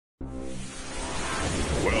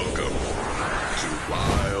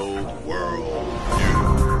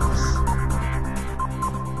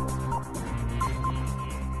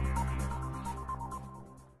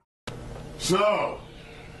So,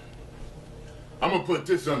 I'm gonna put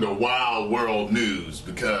this under Wild World News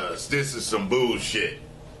because this is some bullshit.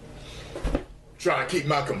 Trying to keep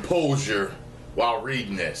my composure while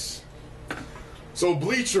reading this. So,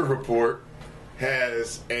 Bleacher Report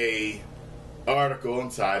has a article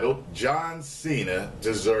entitled "John Cena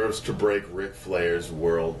Deserves to Break Ric Flair's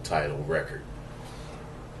World Title Record."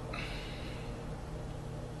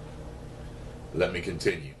 Let me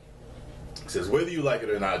continue. It says, whether you like it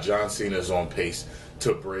or not, John Cena is on pace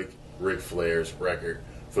to break Ric Flair's record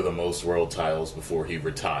for the most world titles before he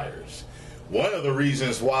retires. One of the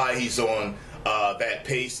reasons why he's on that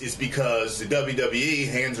pace is because the WWE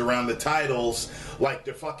hands around the titles like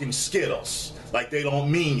they're fucking Skittles. Like they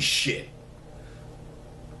don't mean shit.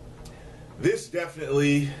 This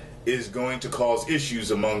definitely is going to cause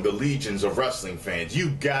issues among the legions of wrestling fans. You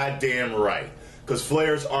goddamn right. Because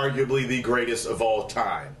Flair's arguably the greatest of all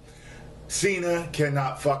time. Cena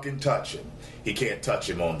cannot fucking touch him. He can't touch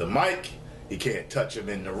him on the mic. He can't touch him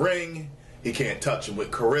in the ring. He can't touch him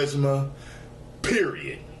with charisma.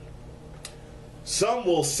 Period. Some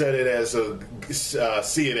will see it as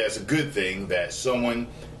a good thing that someone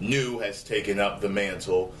new has taken up the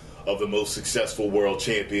mantle of the most successful world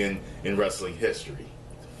champion in wrestling history.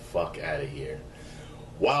 Fuck out of here.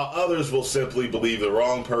 While others will simply believe the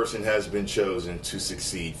wrong person has been chosen to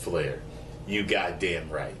succeed Flair. You goddamn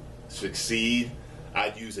right. Succeed?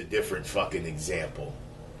 I'd use a different fucking example.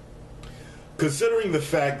 Considering the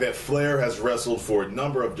fact that Flair has wrestled for a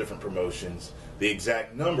number of different promotions, the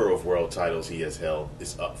exact number of world titles he has held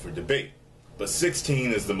is up for debate. But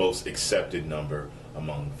 16 is the most accepted number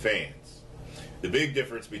among fans. The big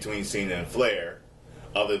difference between Cena and Flair,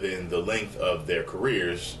 other than the length of their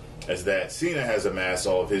careers, is that Cena has amassed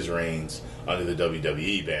all of his reigns under the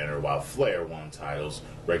WWE banner, while Flair won titles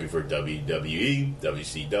regularly for WWE,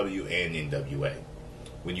 WCW, and NWA.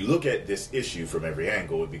 When you look at this issue from every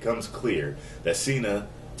angle, it becomes clear that Cena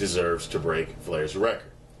deserves to break Flair's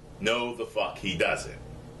record. No, the fuck he doesn't.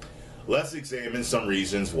 Let's examine some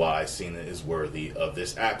reasons why Cena is worthy of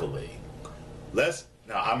this accolade.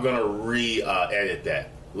 Now I'm going to edit that.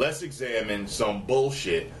 Let's examine some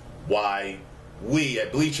bullshit why we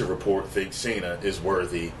at Bleacher Report think Cena is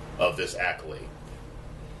worthy of this accolade.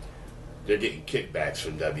 They're getting kickbacks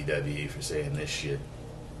from WWE for saying this shit.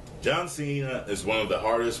 John Cena is one of the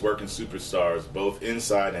hardest working superstars both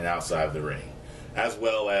inside and outside of the ring, as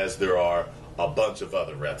well as there are a bunch of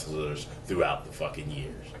other wrestlers throughout the fucking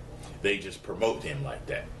years. They just promote him like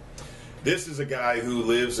that. This is a guy who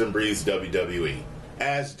lives and breathes WWE,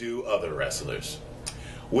 as do other wrestlers.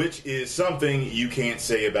 Which is something you can't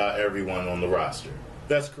say about everyone on the roster.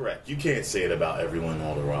 That's correct. You can't say it about everyone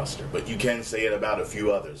on the roster, but you can say it about a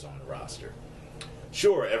few others on the roster.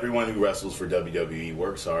 Sure, everyone who wrestles for WWE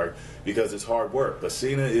works hard because it's hard work, but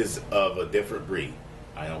Cena is of a different breed.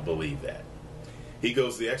 I don't believe that. He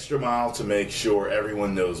goes the extra mile to make sure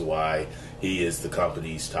everyone knows why he is the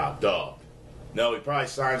company's top dog. No, he probably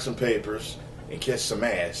signed some papers and kissed some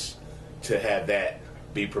ass to have that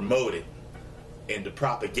be promoted and the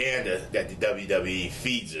propaganda that the WWE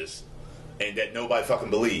feeds us and that nobody fucking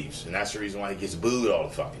believes. And that's the reason why he gets booed all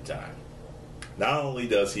the fucking time. Not only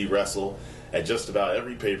does he wrestle at just about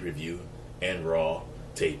every pay-per-view and Raw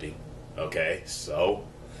taping, okay,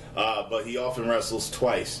 but he often wrestles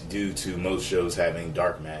twice due to most shows having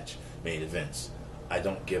dark match main events. I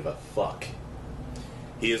don't give a fuck.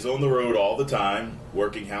 He is on the road all the time,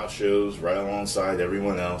 working house shows right alongside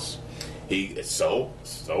everyone else. So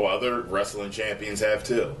other wrestling champions have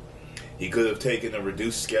too. He could have taken a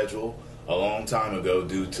reduced schedule a long time ago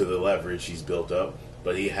due to the leverage he's built up,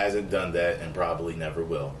 but he hasn't done that and probably never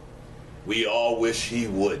will. We all wish he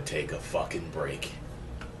would take a fucking break.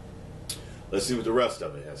 Let's see what the rest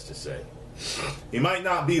of it has to say. He might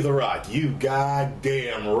not be The Rock. You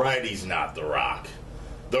goddamn right he's not The Rock.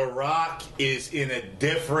 The Rock is in a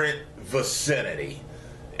different vicinity.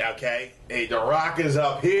 Okay? Hey, The Rock is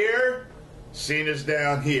up here. Cena's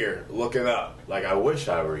down here, looking up. Like, I wish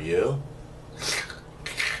I were you.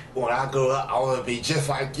 When I grow up, I want to be just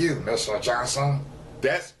like you, Mr. Johnson.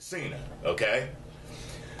 That's Cena, okay?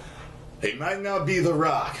 He might not be The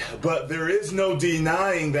Rock, but there is no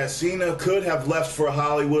denying that Cena could have left for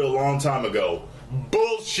Hollywood a long time ago.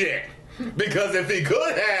 Bullshit. Because if he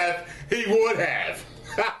could have, he would have.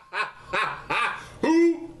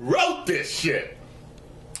 Who wrote this shit?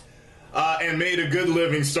 And made a good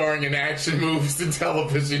living starring in action movies and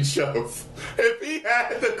television shows. If he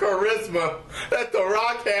had the charisma that The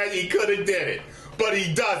Rock had, he could have did it. But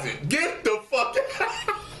he doesn't. Get the fuck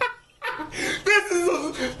out. This is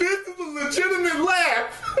a legitimate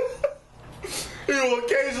laugh. He will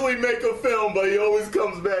occasionally make a film, but he always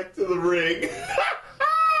comes back to the ring.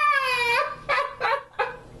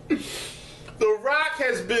 The Rock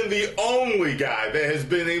has been the only guy that has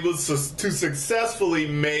been able to successfully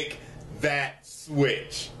make that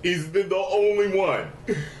switch. He's been the only one.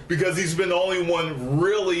 Because he's been the only one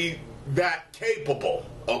really that capable,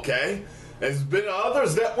 okay? There's been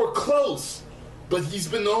others that were close, but he's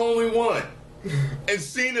been the only one. And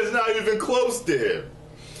Cena's not even close to him.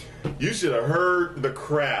 You should have heard the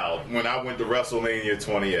crowd when I went to WrestleMania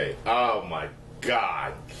 28. Oh my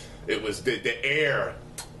God. It was the air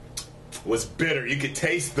was bitter. You could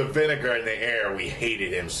taste the vinegar in the air. We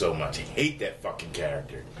hated him so much. I hate that fucking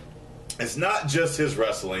character. It's not just his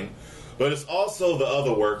wrestling, but it's also the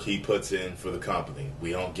other work he puts in for the company.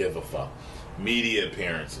 We don't give a fuck. Media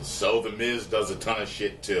appearances. So The Miz does a ton of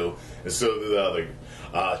shit too, and so do the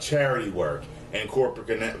other. Charity work and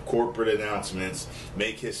corporate announcements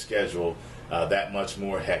make his schedule that much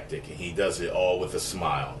more hectic, and he does it all with a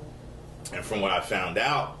smile. And from what I found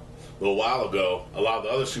out a little while ago, a lot of the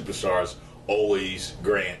other superstars always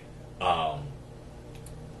grant, I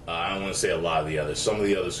don't want to say a lot of the others, some of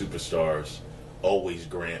the other superstars always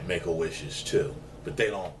grant make-a-wishes too, but they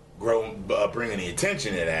don't bring any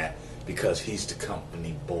attention to that because he's the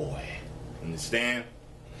company boy. Understand?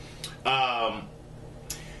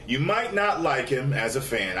 You might not like him as a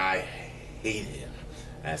fan. I hate him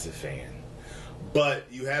as a fan. But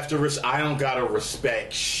you have to, I don't gotta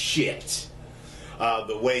respect shit.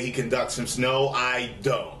 The way he conducts himself, no, I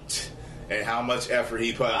don't. And how much effort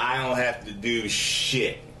he put, I don't have to do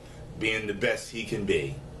shit. Being the best he can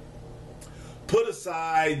be. Put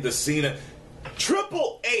aside the Cena.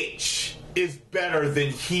 Triple H is better than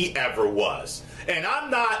he ever was. And I'm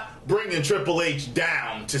not bringing Triple H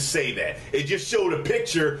down to say that. It just showed a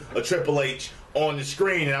picture of Triple H on the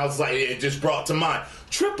screen, and I was like, it just brought to mind.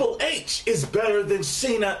 Triple H is better than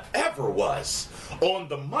Cena ever was. On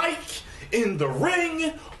the mic, in the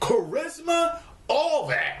ring, charisma, all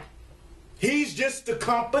that. He's just a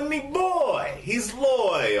company boy. He's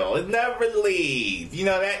loyal and never leaves. You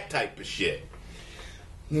know, that type of shit.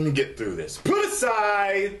 Let me get through this. Put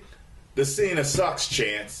aside the Cena sucks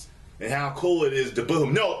chance and how cool it is to boo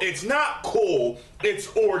him. No, it's not cool. It's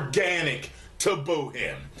organic to boo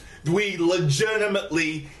him. We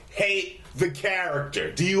legitimately hate the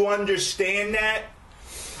character. Do you understand that?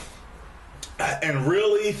 And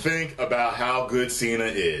really think about how good Cena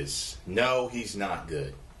is. No, he's not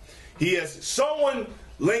good. He has someone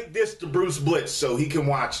link this to Bruce Blitz so he can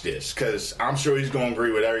watch this, because I'm sure he's going to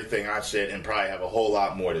agree with everything I've said and probably have a whole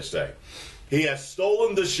lot more to say. He has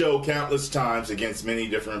stolen the show countless times against many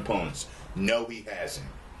different opponents. No, he hasn't.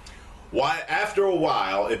 Why? After a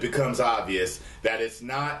while, it becomes obvious that it's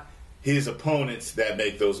not his opponents that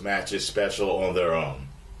make those matches special on their own.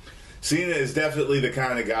 Cena is definitely the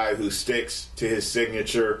kind of guy who sticks to his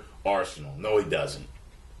signature arsenal. No, he doesn't.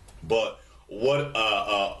 But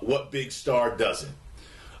what big star doesn't?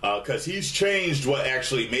 Because he's changed what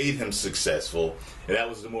actually made him successful, and that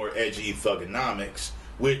was the more edgy thugonomics,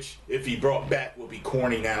 which, if he brought back, would be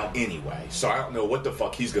corny now anyway. So I don't know what the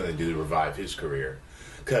fuck he's going to do to revive his career.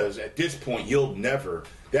 Because at this point,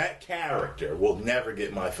 that character will never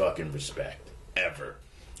get my fucking respect. Ever.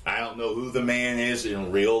 I don't know who the man is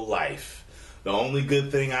in real life. The only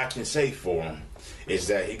good thing I can say for him is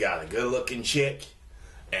that he got a good-looking chick,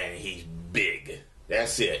 and he's big.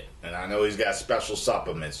 That's it. And I know he's got special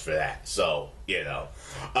supplements for that. So, you know.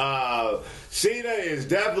 Cena is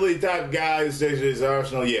definitely the type of guy who sticks to his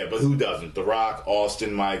arsenal. Yeah, but who doesn't? The Rock,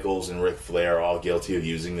 Austin Michaels, and Ric Flair are all guilty of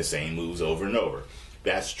using the same moves over and over.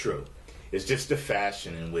 That's true. It's just the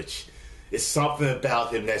fashion in which it's something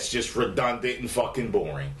about him that's just redundant and fucking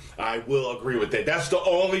boring. I will agree with that. That's the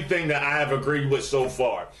only thing that I have agreed with so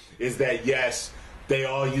far, is that, yes, they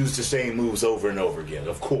all use the same moves over and over again,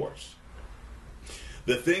 of course.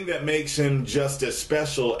 The thing that makes him just as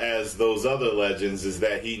special as those other legends is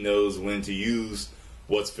that he knows when to use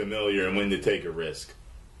what's familiar and when to take a risk.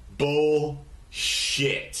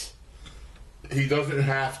 Bullshit. He doesn't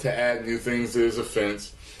have to add new things to his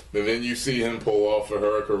offense, but then you see him pull off a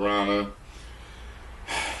Hurricanrana.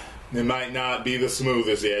 It might not be the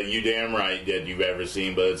smoothest, yeah, you damn right, that you've ever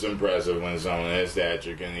seen, but it's impressive when someone of his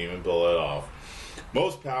stature can even pull it off.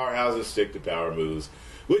 Most powerhouses stick to power moves,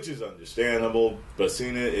 which is understandable, but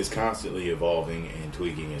Cena is constantly evolving and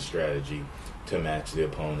tweaking his strategy to match the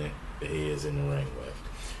opponent that he is in the ring with.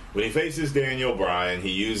 When he faces Daniel Bryan, he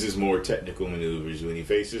uses more technical maneuvers. When he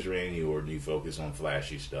faces Randy Orton, he focuses on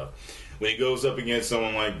flashy stuff. When he goes up against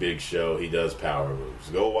someone like Big Show, he does power moves.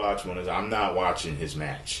 Go watch one of his. I'm not watching his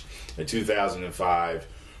match. The 2005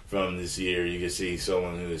 from this year, you can see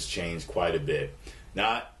someone who has changed quite a bit.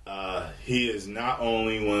 He is not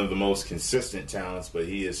only one of the most consistent talents, but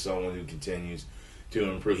he is someone who continues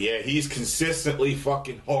to improve. Yeah, he's consistently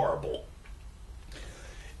fucking horrible.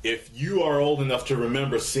 If you are old enough to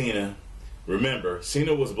remember Cena,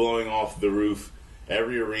 Cena was blowing off the roof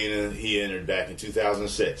every arena he entered back in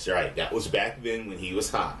 2006. Right, that was back then when he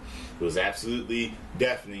was hot. It was absolutely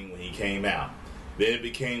deafening when he came out. Then it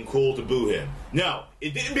became cool to boo him. No,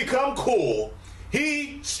 it didn't become cool.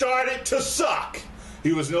 He started to suck.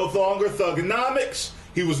 He was no longer thugonomics.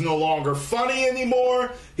 He was no longer funny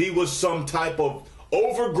anymore. He was some type of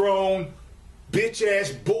overgrown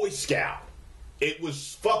bitch-ass Boy Scout. It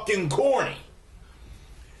was fucking corny.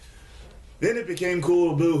 Then it became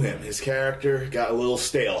cool to boo him. His character got a little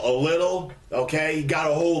stale. A little, okay? He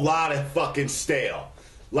got a whole lot of fucking stale.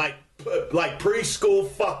 Like preschool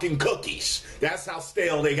fucking cookies. That's how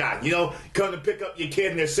stale they got. You know, come to pick up your kid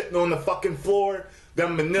and they're sitting on the fucking floor.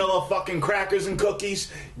 Them vanilla fucking crackers and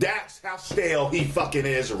cookies. That's how stale he fucking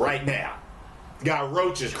is right now. Got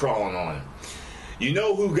roaches crawling on him. You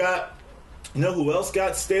know who else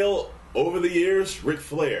got stale over the years? Ric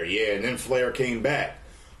Flair. Yeah, and then Flair came back.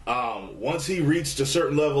 Once he reached a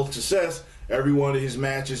certain level of success, every one of his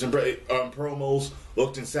matches and promos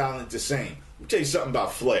looked and sounded the same. Let me tell you something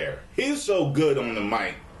about Flair. He was so good on the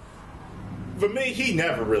mic. For me, he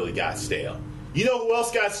never really got stale. You know who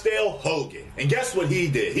else got stale? Hogan. And guess what he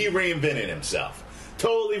did? He reinvented himself.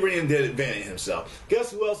 Totally reinvented himself.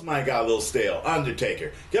 Guess who else might have got a little stale?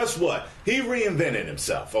 Undertaker. Guess what? He reinvented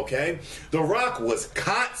himself, okay? The Rock was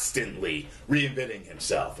constantly reinventing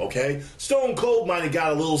himself, okay? Stone Cold might have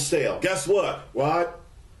got a little stale. Guess what? What?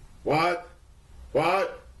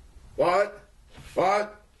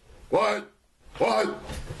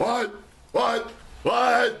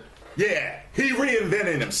 Yeah, he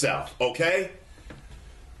reinvented himself, okay?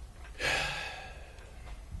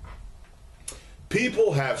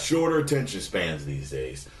 People have shorter attention spans these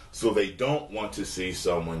days, so they don't want to see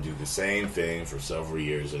someone do the same thing for several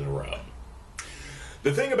years in a row.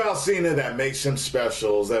 The thing about Cena that makes him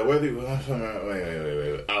special is that whether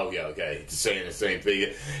wait. Oh yeah, okay, saying the same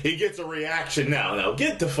thing. He gets a reaction now. No,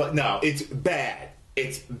 get the fuck. No, it's bad.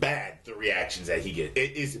 It's bad. The reactions that he gets.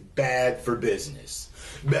 It is bad for business.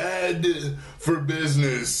 Bad for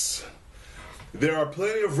business. There are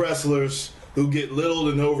plenty of wrestlers who get little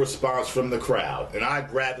to no response from the crowd, and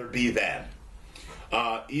I'd rather be them.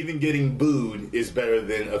 Even getting booed is better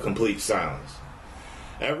than a complete silence.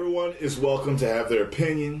 Everyone is welcome to have their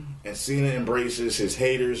opinion, and Cena embraces his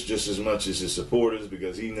haters just as much as his supporters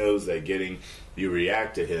because he knows that getting you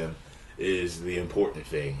react to him is the important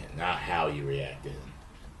thing, and not how you react to him.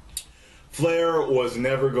 Flair was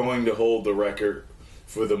never going to hold the record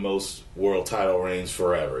for the most world title reigns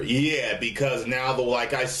forever. Yeah, because now,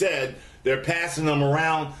 like I said, they're passing them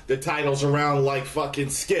around, the titles around like fucking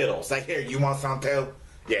Skittles. Like, here, you want some too?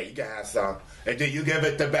 Yeah, you can have some. And then you give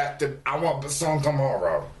it back to, I want some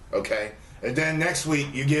tomorrow, okay? And then next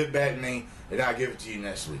week, you give it back to me, and I'll give it to you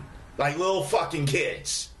next week. Like little fucking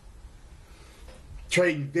kids.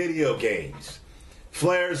 Trading video games.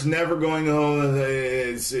 Flair's never going to hold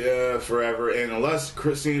forever, and unless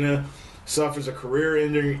Cena suffers a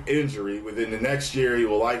career-ending injury within the next year, he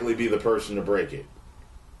will likely be the person to break it.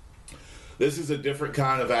 This is a different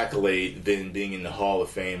kind of accolade than being in the Hall of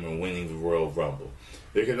Fame or winning the Royal Rumble.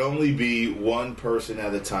 There can only be one person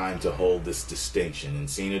at a time to hold this distinction, and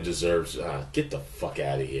Cena deserves... get the fuck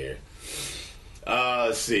out of here.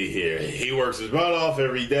 Let's see here. He works his butt off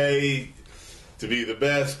every day to be the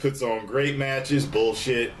best, puts on great matches,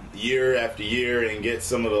 bullshit, year after year, and gets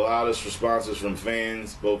some of the loudest responses from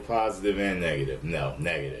fans, both positive and negative. No,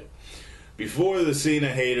 negative. Before the Cena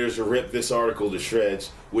haters rip this article to shreds,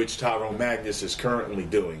 which Tyrone Magnus is currently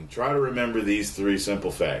doing, try to remember these three simple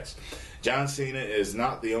facts. John Cena is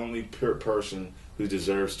not the only person who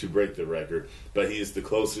deserves to break the record, but he is the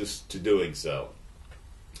closest to doing so.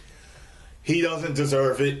 He doesn't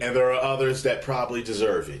deserve it, and there are others that probably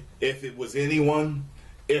deserve it. If anyone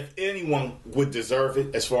would deserve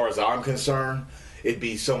it, as far as I'm concerned, it'd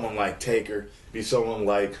be someone like Taker, it'd be someone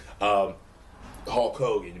like Hulk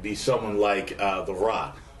Hogan, it'd be someone like The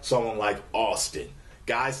Rock, someone like Austin.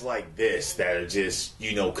 Guys like this that are just,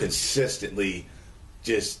 consistently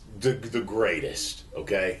just the greatest,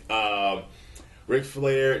 okay? Ric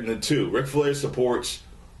Flair, and the two. Ric Flair supports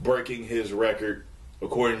breaking his record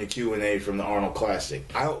according to Q&A from the Arnold Classic.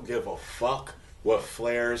 I don't give a fuck what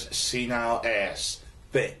Flair's senile ass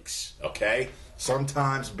thinks, okay?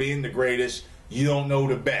 Sometimes being the greatest, you don't know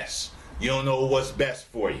the best. You don't know what's best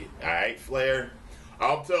for you, all right, Flair?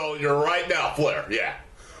 I'm telling you right now, Flair, yeah.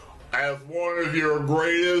 as one of your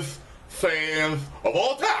greatest fans of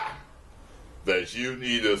all time, that you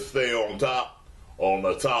need to stay on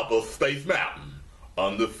the top of Space Mountain,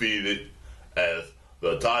 undefeated as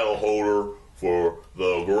the title holder for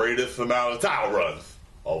the greatest amount of title runs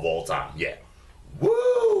of all time. Yeah.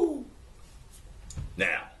 Woo!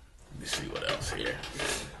 Now, let me see what else here.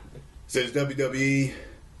 It says WWE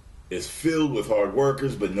is filled with hard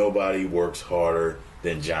workers, but nobody works harder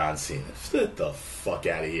than John Cena. Get the fuck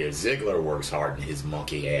out of here. Ziggler works harder than his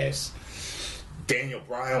monkey ass. Daniel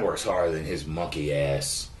Bryan works harder than his monkey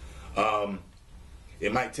ass.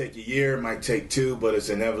 It might take a year, it might take two, but it's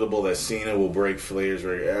inevitable that Cena will break Flair's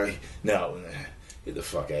record. No, get the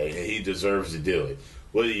fuck out of here. He deserves to do it.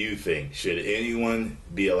 What do you think? Should anyone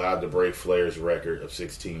be allowed to break Flair's record of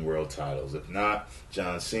 16 world titles? If not,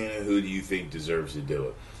 John Cena, who do you think deserves to do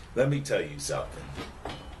it? Let me tell you something.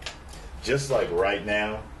 Just like right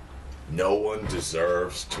now, no one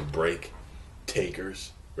deserves to break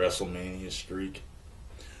Taker's WrestleMania streak.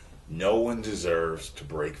 No one deserves to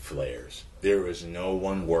break Flair's. There is no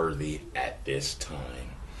one worthy at this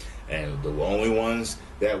time. And the only ones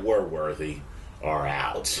that were worthy are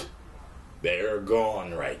out. They're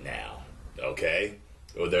gone right now, okay?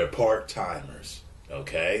 Or they're part-timers,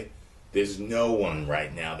 okay? There's no one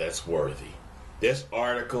right now that's worthy. This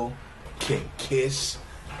article can kiss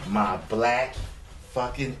my black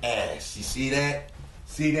fucking ass. You see that?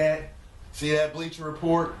 See that? See that Bleacher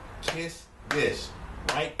Report? Kiss this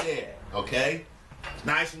right there, okay? It's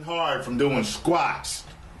nice and hard from doing squats,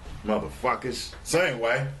 motherfuckers. So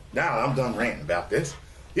anyway, now I'm done ranting about this.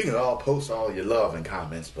 You can all post all your love and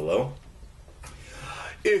comments below.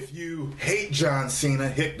 If you hate John Cena,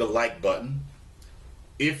 hit the like button.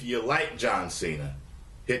 If you like John Cena,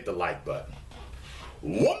 hit the like button.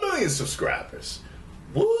 1 million subscribers.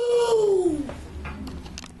 Woo!